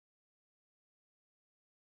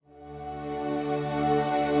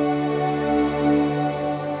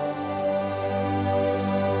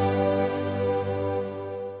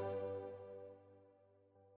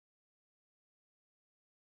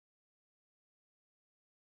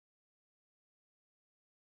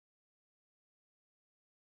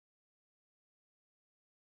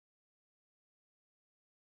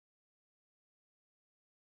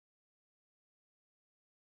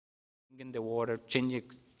Changing the water,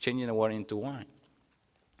 changing the water into wine.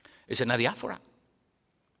 It's an adiaphora.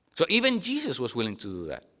 So even Jesus was willing to do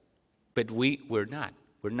that. But we're not.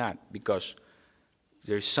 We're not, because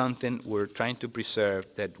there's something we're trying to preserve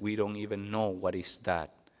that we don't even know what is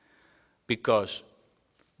that. Because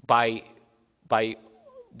by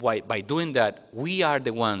doing that, we are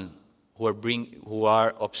the ones who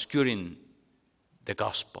are obscuring the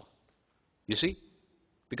gospel. You see?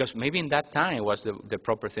 Because maybe in that time it was the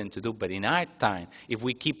proper thing to do, but in our time, if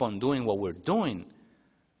we keep on doing what we're doing,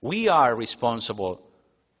 we are responsible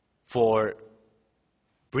for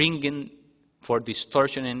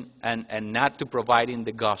distortioning and not to providing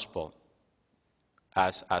the gospel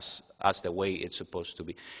as the way it's supposed to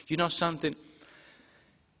be. You know something?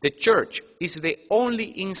 The church is the only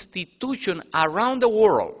institution around the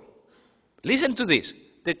world. Listen to this.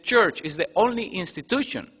 The church is the only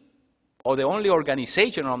institution, or the only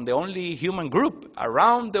organization, or the only human group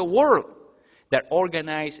around the world that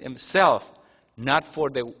organize themselves not for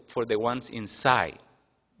the ones inside,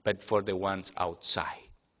 but for the ones outside.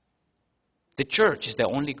 The church is the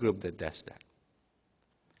only group that does that.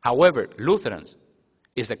 However, Lutherans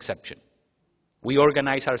is the exception. We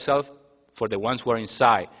organize ourselves for the ones who are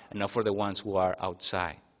inside and not for the ones who are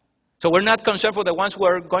outside. So we're not concerned for the ones who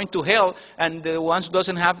are going to hell and the ones who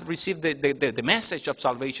doesn't have received the message of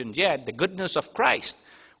salvation yet, the good news of Christ.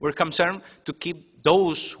 We're concerned to keep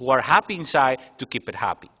those who are happy inside, to keep it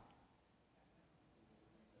happy.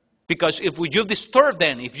 Because if you disturb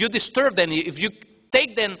them, if you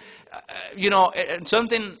take them,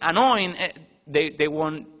 something annoying, they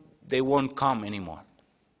won't come anymore.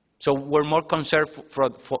 So we're more concerned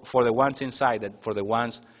for the ones inside than for the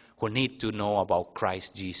ones who need to know about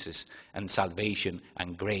Christ Jesus and salvation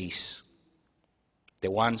and grace.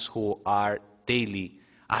 The ones who are daily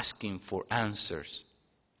asking for answers.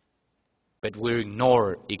 But we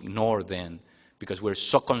ignore them because we're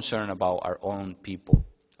so concerned about our own people,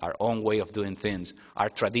 our own way of doing things,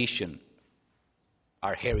 our tradition,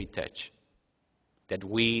 our heritage, that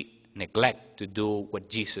we neglect to do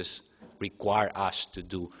what Jesus required us to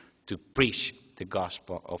do, to preach the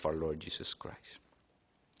gospel of our Lord Jesus Christ.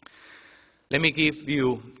 Let me give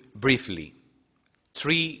you briefly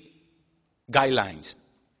 3 guidelines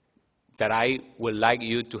that I would like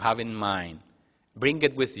you to have in mind. Bring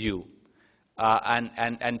it with you.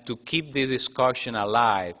 And to keep this discussion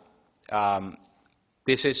alive,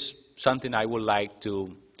 this is something I would like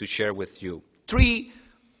to share with you. 3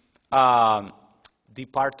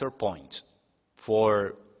 departure points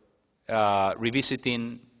for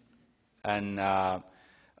revisiting and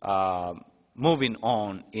moving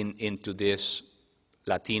on into this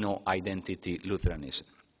Latino identity Lutheranism.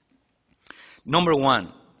 Number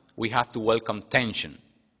 1, we have to welcome tension.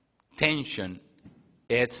 Tension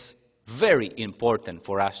is very important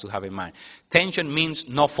for us to have in mind. Tension means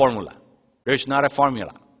no formula. There's not a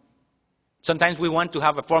formula. Sometimes we want to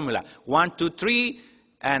have a formula. 1, 2, 3,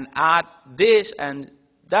 and add this and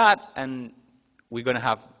that, and we're gonna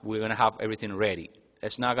have everything ready.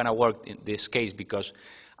 It's not gonna work in this case, because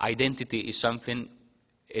identity is something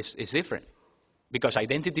is different. Because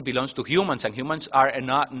identity belongs to humans, and humans are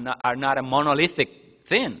not a monolithic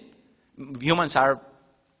thing. Humans are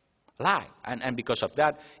alive, and because of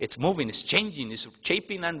that, it's moving, it's changing, it's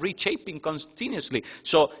shaping and reshaping continuously.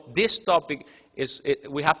 So this topic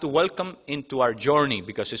we have to welcome into our journey,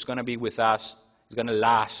 because it's going to be with us. It's going to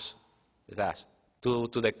last with us to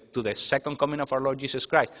the second coming of our Lord Jesus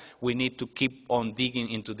Christ. We need to keep on digging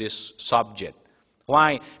into this subject.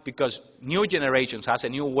 Why? Because new generations has a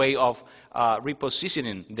new way of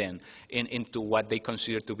repositioning them into what they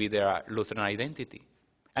consider to be their Lutheran identity.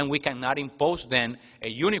 And we cannot impose then a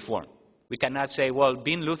uniform. We cannot say, well,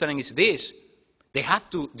 being Lutheran is this. They have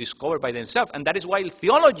to discover by themselves. And that is why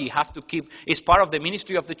theology is part of the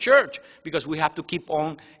ministry of the church, because we have to keep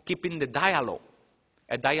on keeping the dialogue,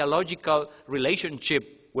 a dialogical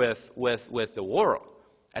relationship with the world,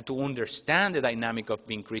 and to understand the dynamic of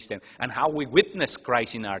being Christian and how we witness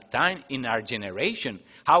Christ in our time, in our generation.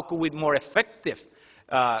 How could we be more effective?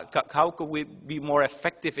 How could we be more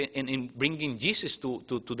effective in bringing Jesus to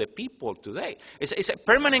the people today? It's a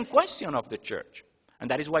permanent question of the church, and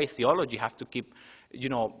that is why theology has to keep,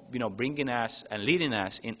 bringing us and leading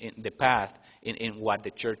us in the path in what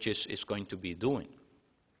the church is going to be doing.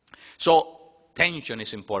 So tension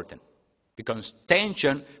is important, because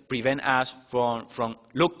tension prevents us from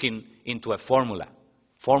looking into a formula.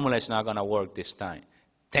 Formula is not going to work this time.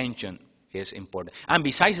 Tension is important. And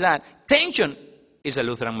besides that, tension is a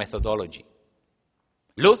Lutheran methodology.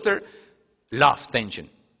 Luther loves tension.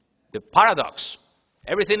 The paradox.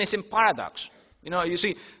 Everything is in paradox. You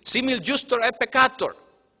see, simul justor et peccator.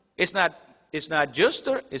 It's not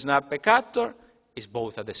juster, it's not peccator, it's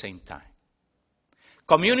both at the same time.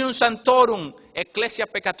 Communion sanctorum, ecclesia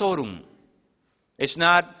peccatorum. It's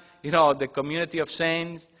not, the community of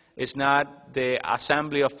saints, it's not the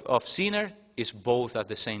assembly of sinners, it's both at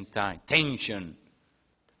the same time. Tension.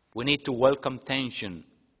 We need to welcome tension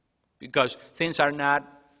because things are not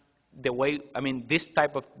the way,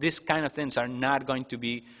 this kind of things are not going to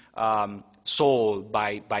be solved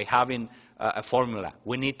by having a formula.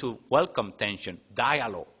 We need to welcome tension,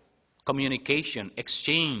 dialogue, communication,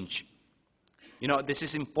 exchange. This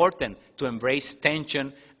is important to embrace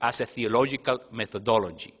tension as a theological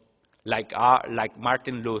methodology, like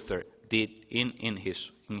Martin Luther did in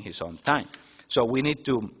his own time. So we need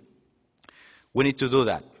to do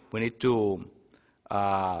that. We need to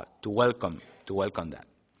welcome that.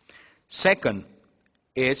 Second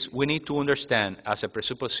is we need to understand as a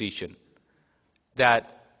presupposition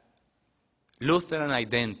that Lutheran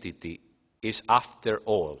identity is, after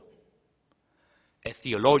all, a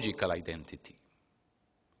theological identity.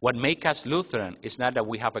 What makes us Lutheran is not that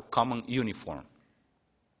we have a common uniform.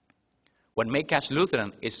 What makes us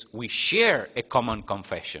Lutheran is we share a common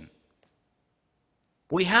confession.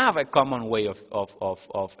 We have a common way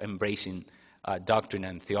of embracing doctrine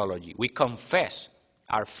and theology. We confess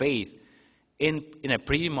our faith in a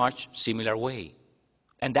pretty much similar way.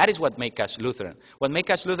 And that is what makes us Lutheran. What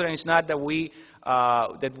makes us Lutheran is not that we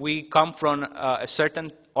come from a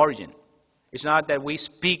certain origin. It's not that we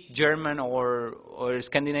speak German or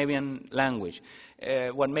Scandinavian language.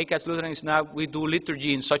 What makes us Lutheran is not we do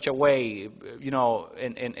liturgy in such a way,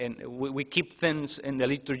 and we keep things in the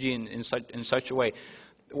liturgy in such a way.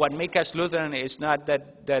 What makes us Lutheran is not that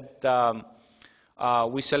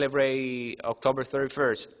we celebrate October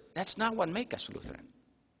 31st. That's not what makes us Lutheran.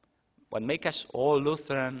 What makes us all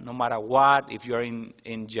Lutheran, no matter what, if you're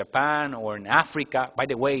in Japan or in Africa. By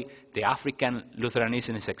the way, the African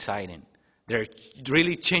Lutheranism is exciting. They're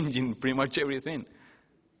really changing pretty much everything.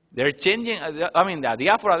 They're changing, the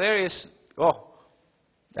diaspora there is,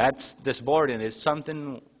 that's disbording. It's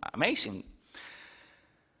something amazing.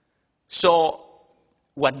 So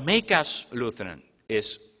what makes us Lutheran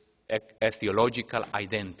is a theological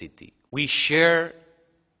identity. We share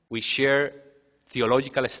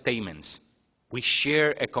theological statements. We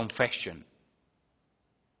share a confession.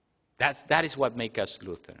 That is what makes us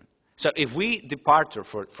Lutheran. So if we depart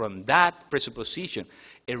from that presupposition,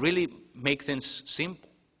 it really makes things simple.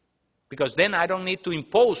 Because then I don't need to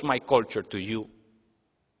impose my culture to you.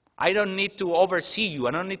 I don't need to oversee you.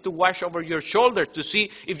 I don't need to watch over your shoulder to see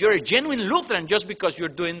if you're a genuine Lutheran just because you're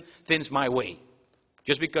doing things my way.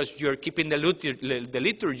 Just because you're keeping the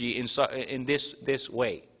liturgy in this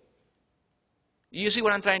way. You see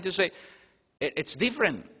what I'm trying to say? It's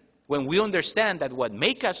different when we understand that what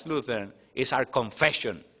makes us Lutheran is our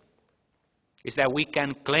confession. Is that we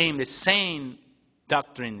can claim the same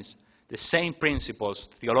doctrines, the same principles,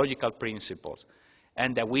 theological principles,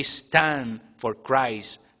 and that we stand for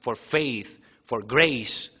Christ, for faith, for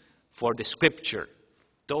grace, for the Scripture.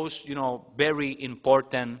 Those, very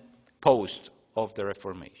important posts of the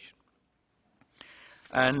Reformation.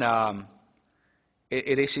 And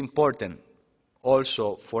it is important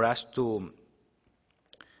also for us to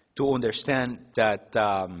understand that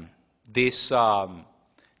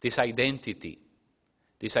this identity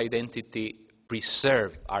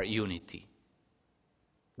preserves our unity.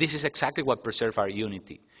 This is exactly what preserves our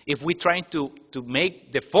unity. If we try to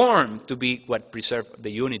make the form to be what preserves the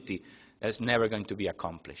unity, that's never going to be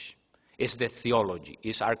accomplished. It's the theology,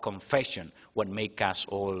 it's our confession what makes us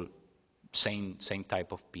all same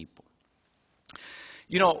type of people.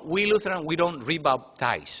 We Lutheran, we don't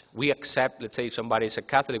rebaptize. We accept, let's say somebody is a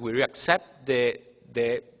Catholic, we accept the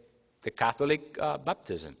Catholic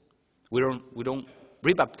baptism. We don't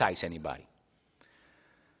rebaptize anybody.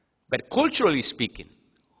 But culturally speaking,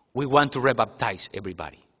 we want to rebaptize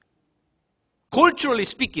everybody. Culturally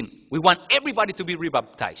speaking, we want everybody to be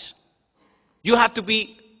rebaptized. You have to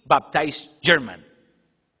be baptized German.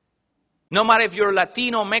 No matter if you're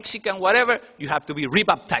Latino, Mexican, whatever, you have to be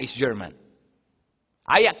rebaptized German.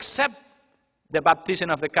 I accept the baptism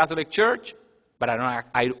of the Catholic Church, but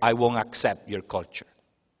I won't accept your culture.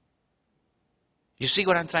 You see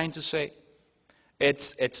what I'm trying to say?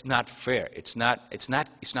 It's not fair. It's not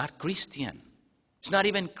Christian. It's not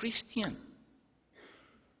even Christian.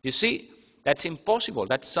 You see, that's impossible.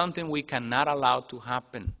 That's something we cannot allow to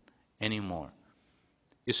happen anymore.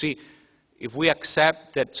 You see, if we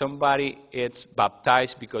accept that somebody is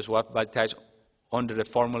baptized because was baptized under the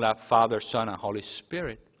formula Father, Son, and Holy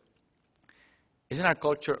Spirit, isn't our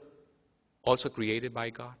culture also created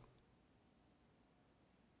by God?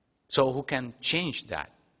 So who can change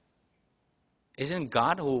that? Isn't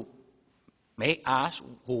God who made us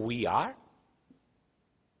who we are?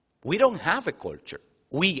 We don't have a culture.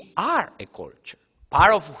 We are a culture.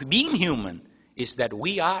 Part of being human is that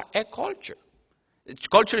we are a culture.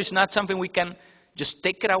 Culture is not something we can just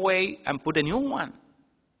take it away and put a new one.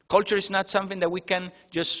 Culture is not something that we can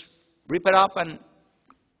just rip it up and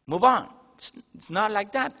move on. It's not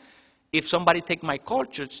like that. If somebody take my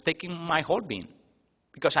culture, it's taking my whole being.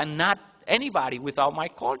 Because I'm not anybody without my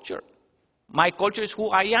culture. My culture is who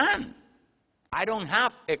I am. I don't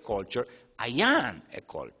have a culture. I am a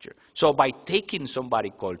culture. So by taking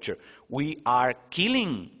somebody's culture, we are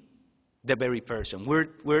killing the very person.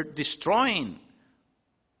 We're destroying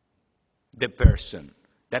the person.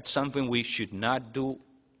 That's something we should not do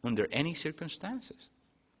under any circumstances.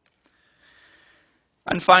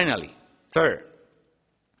 And finally, third,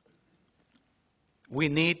 we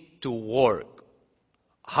need to work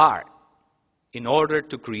hard in order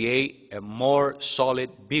to create a more solid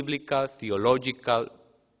biblical, theological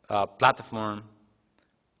platform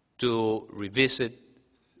to revisit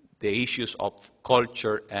the issues of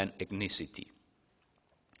culture and ethnicity.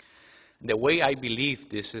 The way I believe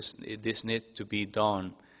this needs to be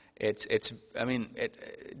done, it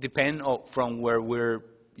depends from where we're,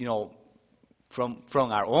 from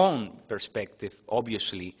our own perspective,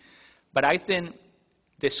 obviously. But I think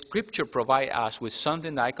the Scripture provides us with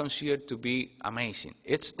something that I consider to be amazing.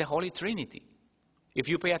 It's the Holy Trinity. If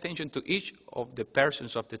you pay attention to each of the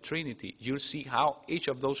persons of the Trinity, you'll see how each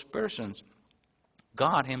of those persons,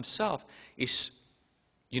 God Himself is,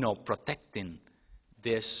 protecting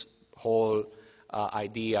this whole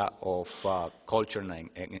idea of culture and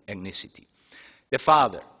ethnicity. The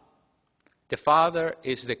Father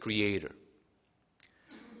is the Creator.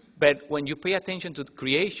 But when you pay attention to the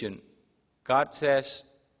creation, God says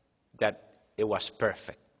that it was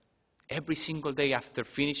perfect. Every single day after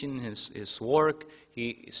finishing his work,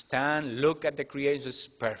 He stands, look at the creation, it's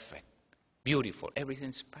perfect, beautiful,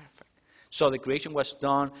 everything's perfect. So the creation was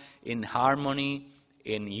done in harmony,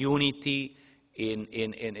 in unity, in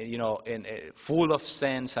full of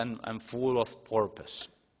sense and full of purpose.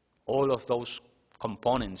 All of those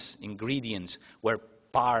components, ingredients, were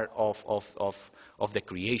part of the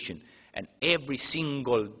creation. And every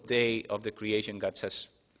single day of the creation, God says,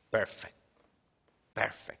 perfect,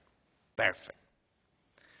 perfect, perfect.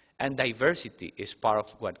 And diversity is part of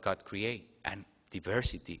what God created. And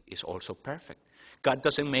diversity is also perfect. God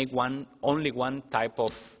doesn't make only one type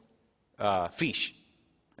of fish.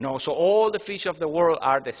 No, so all the fish of the world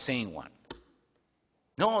are the same one.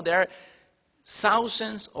 No, there are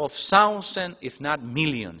thousands, if not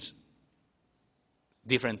millions,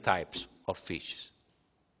 different types of fish.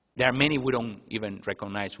 There are many we don't even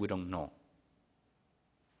recognize, we don't know.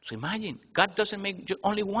 So imagine, God doesn't make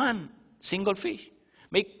only one single fish.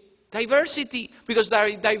 Make diversity, because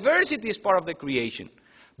diversity is part of the creation.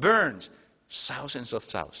 Birds, thousands of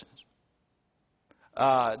thousands.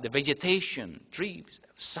 The vegetation, trees,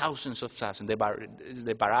 thousands of thousands.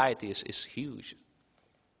 The variety is huge.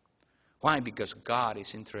 Why? Because God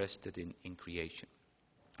is interested in creation.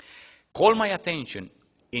 Call my attention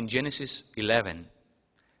in Genesis 11,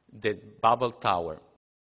 the Babel Tower.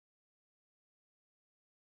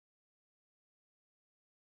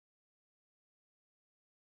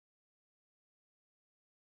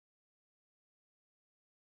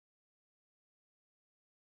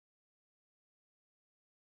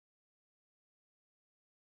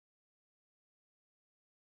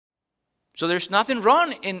 So there's nothing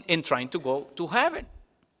wrong in trying to go to heaven.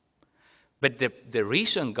 But the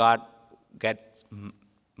reason God gets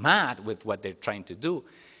mad with what they're trying to do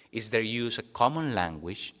is they use a common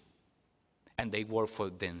language and they work for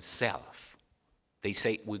themselves. They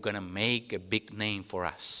say, we're going to make a big name for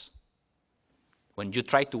us. When you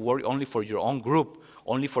try to work only for your own group,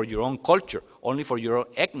 only for your own culture, only for your own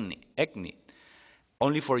ethnic,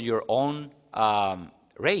 only for your own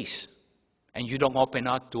race, and you don't open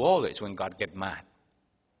up to others, when God gets mad.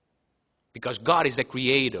 Because God is the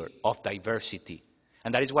creator of diversity.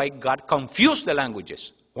 And that is why God confused the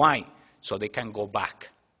languages. Why? So they can go back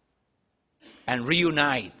and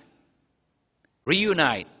reunite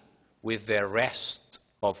with the rest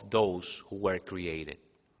of those who were created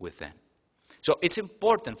with them. So it's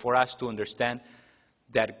important for us to understand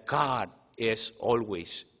that God is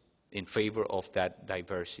always in favor of that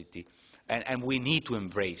diversity. And we need to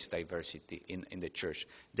embrace diversity in the church.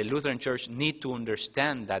 The Lutheran Church needs to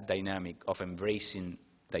understand that dynamic of embracing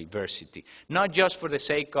diversity. Not just for the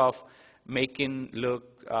sake of making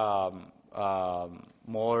look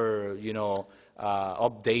more,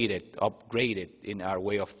 upgraded in our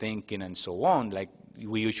way of thinking and so on, like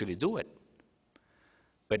we usually do it.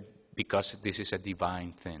 But because this is a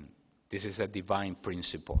divine thing. This is a divine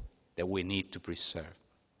principle that we need to preserve.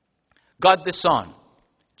 God the Son,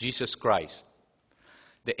 Jesus Christ.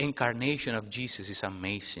 The incarnation of Jesus is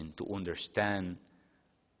amazing to understand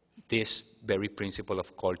this very principle of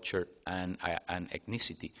culture and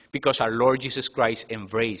ethnicity, because our Lord Jesus Christ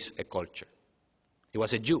embraced a culture. He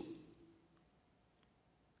was a Jew.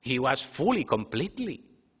 He was fully, completely.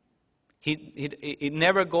 He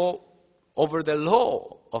never go over the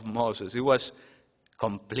law of Moses. He was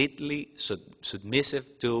completely submissive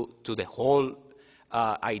to the whole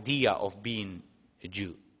idea of being a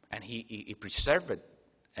Jew. And he preserved it,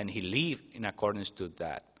 and he lived in accordance to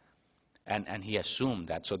that. And he assumed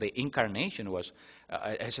that. So the incarnation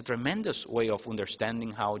is a tremendous way of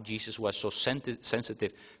understanding how Jesus was so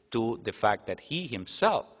sensitive to the fact that he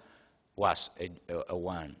himself was a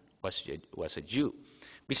Jew.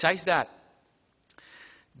 Besides that,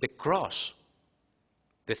 the cross,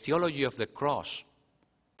 the theology of the cross,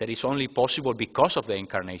 that is only possible because of the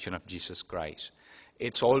incarnation of Jesus Christ.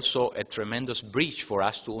 It's also a tremendous bridge for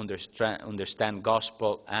us to understand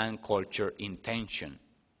gospel and culture in tension.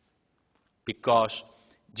 Because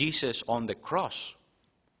Jesus on the cross,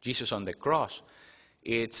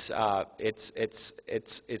 it's a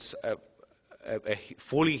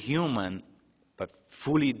fully human but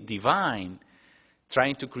fully divine,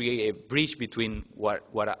 trying to create a bridge between what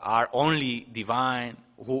are only divine,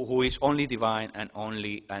 who is only divine and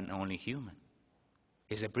only human.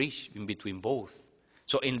 It's a bridge in between both.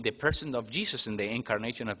 So in the person of Jesus, in the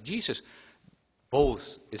incarnation of Jesus, both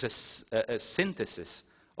is a synthesis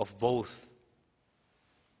of both.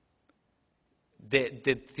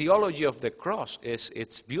 The theology of the cross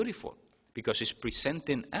it's beautiful because it's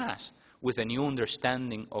presenting us with a new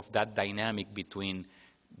understanding of that dynamic between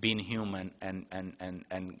being human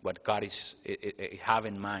and what God have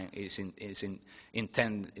in mind is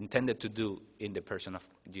intended to do in the person of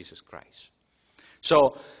Jesus Christ.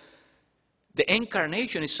 So the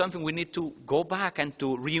incarnation is something we need to go back and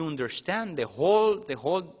to re-understand the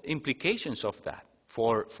whole implications of that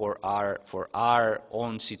for our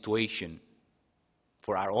own situation.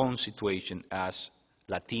 For our own situation as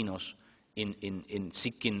Latinos in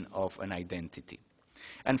seeking of an identity.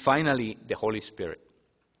 And finally, the Holy Spirit.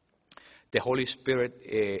 The Holy Spirit,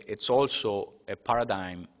 it's also a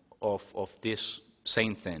paradigm of this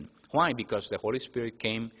same thing. Why? Because the Holy Spirit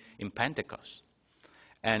came in Pentecost.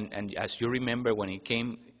 And as you remember, when he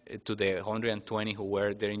came to the 120 who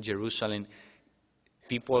were there in Jerusalem,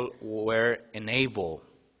 people were enabled,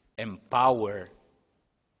 empowered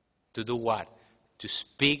to do what? To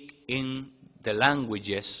speak in the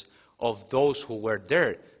languages of those who were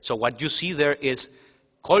there. So what you see there is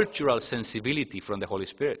cultural sensibility from the Holy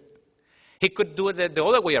Spirit. He could do it the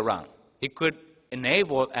other way around. He could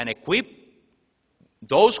enable and equip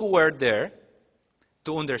those who were there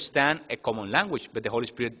to understand a common language, but the Holy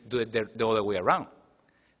Spirit do it the other way around.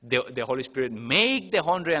 The Holy Spirit make the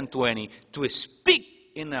 120 to speak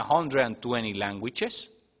in 120 languages,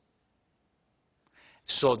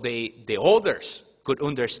 so the others could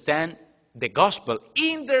understand the gospel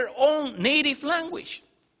in their own native language.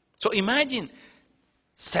 So imagine,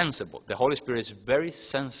 sensible. The Holy Spirit is very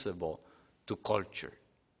sensible to culture.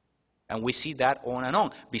 And we see that on and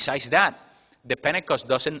on. Besides that, the Pentecost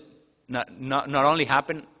doesn't not only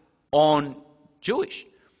happen on Jewish.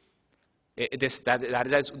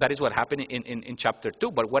 That is what happened in chapter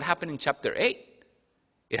 2. But what happened in chapter 8?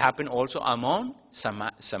 It happened also among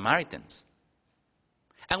Samaritans.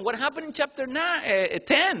 And what happened in chapter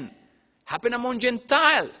 10? Happened among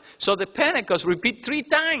Gentiles. So the Pentecost repeat 3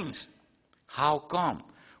 times. How come?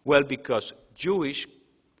 Well, because Jewish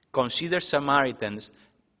consider Samaritans,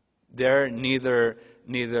 they're neither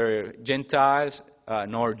Gentiles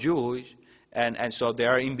nor Jewish, and so they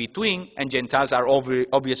are in between, and Gentiles are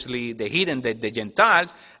obviously the heathen, the Gentiles,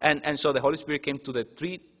 and so the Holy Spirit came to the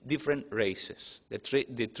 3 different races, the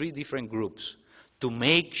three different groups, to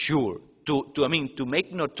make sure, to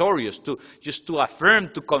make notorious, to affirm,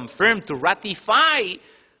 to confirm, to ratify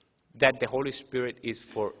that the Holy Spirit is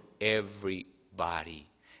for everybody.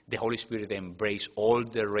 The Holy Spirit embraced all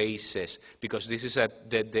the races, because this is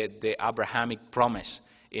the Abrahamic promise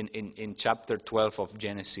in chapter 12 of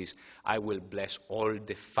Genesis. I will bless all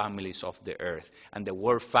the families of the earth. And the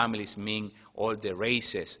word families mean all the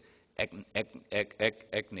races,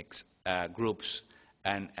 ethnic groups.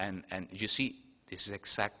 And you see, this is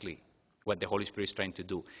exactly what the Holy Spirit is trying to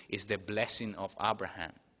do. It's the blessing of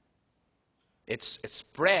Abraham. It's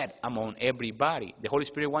spread among everybody. The Holy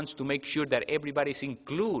Spirit wants to make sure that everybody is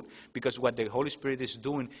included, because what the Holy Spirit is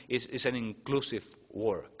doing is an inclusive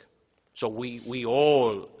work. So we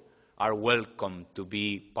all are welcome to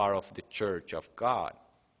be part of the church of God.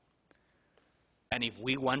 And if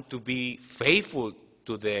we want to be faithful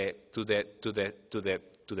to the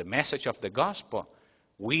message of the gospel,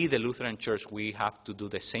 we, the Lutheran Church, we have to do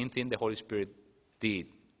the same thing the Holy Spirit did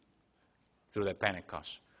through the Pentecost,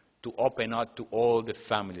 to open up to all the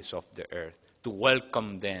families of the earth, to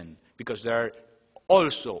welcome them, because they are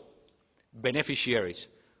also beneficiaries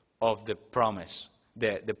of the promise,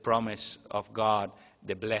 the promise of God,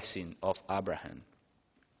 the blessing of Abraham.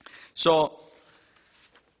 So,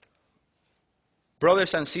 brothers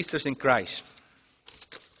and sisters in Christ,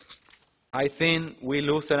 I think we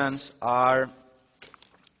Lutherans are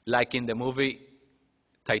like in the movie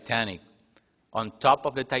Titanic. On top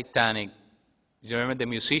of the Titanic, you remember the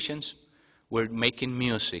musicians were making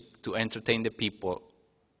music to entertain the people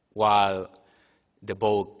while the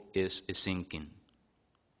boat is sinking.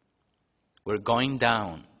 We're going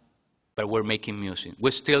down, but we're making music.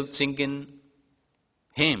 We're still singing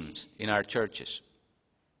hymns in our churches,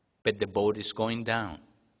 but the boat is going down.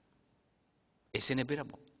 It's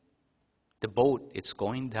inevitable. The boat is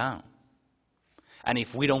going down. And if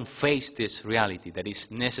we don't face this reality, that it's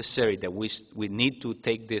necessary that we need to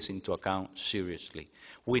take this into account seriously.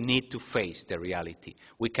 We need to face the reality.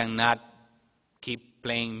 We cannot keep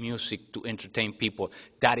playing music to entertain people.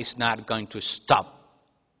 That is not going to stop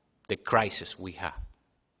the crisis we have.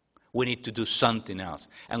 We need to do something else.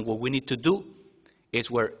 And what we need to do is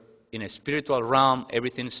where in a spiritual realm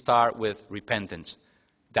everything starts with repentance.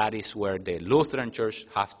 That is where the Lutheran Church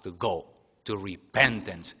has to go, to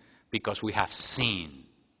repentance. Because we have sinned.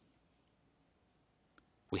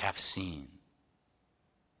 We have sinned.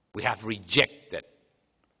 We have rejected.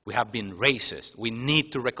 We have been racist. We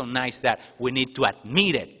need to recognize that. We need to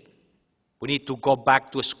admit it. We need to go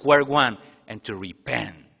back to square one and to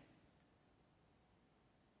repent.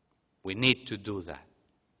 We need to do that.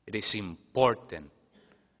 It is important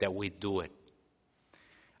that we do it.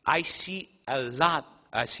 I see a lot.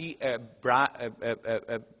 I see a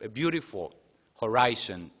beautiful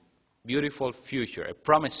horizon, beautiful future, a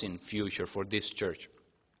promising future for this church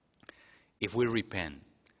if we repent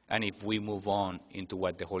and if we move on into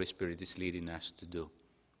what the Holy Spirit is leading us to do.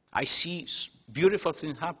 I see beautiful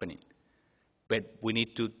things happening, but we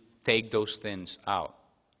need to take those things out.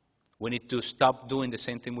 We need to stop doing the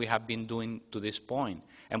same thing we have been doing to this point,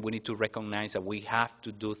 and we need to recognize that we have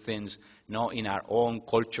to do things not in our own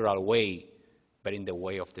cultural way, but in the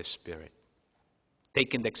way of the Spirit.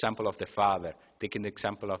 Taking the example of the Father, taking the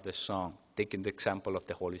example of the Son, taking the example of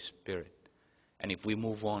the Holy Spirit. And if we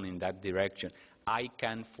move on in that direction, I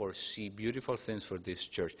can foresee beautiful things for this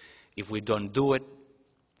church. If we don't do it,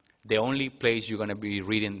 the only place you're going to be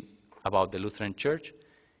reading about the Lutheran Church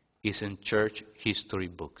is in church history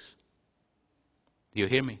books. Do you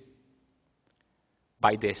hear me?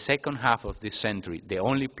 By the second half of this century, the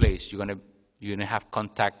only place you're going to have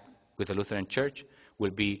contact with the Lutheran Church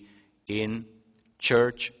will be in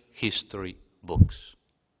church history books.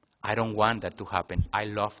 I don't want that to happen. I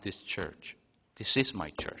love this church. This is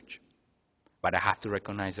my church. But I have to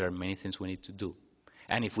recognize there are many things we need to do.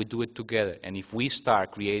 And if we do it together, and if we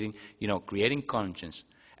start creating conscience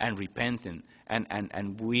and repenting,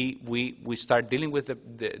 and we start dealing with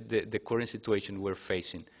the current situation we're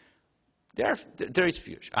facing, there is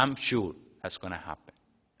future. I'm sure that's going to happen.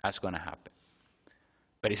 That's going to happen.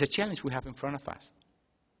 But it's a challenge we have in front of us.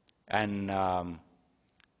 And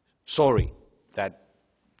sorry that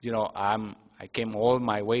I came all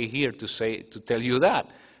my way here to tell you that,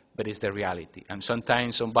 but it's the reality. And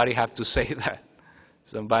sometimes somebody have to say that.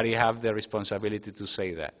 Somebody have the responsibility to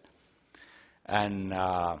say that. And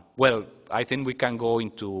well, I think we can go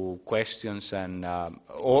into questions, and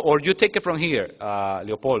or you take it from here,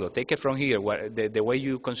 Leopoldo. Take it from here. The way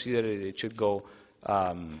you consider it should go.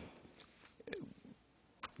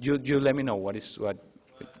 You let me know what is what. Well,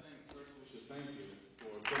 I think first we should thank you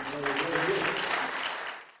for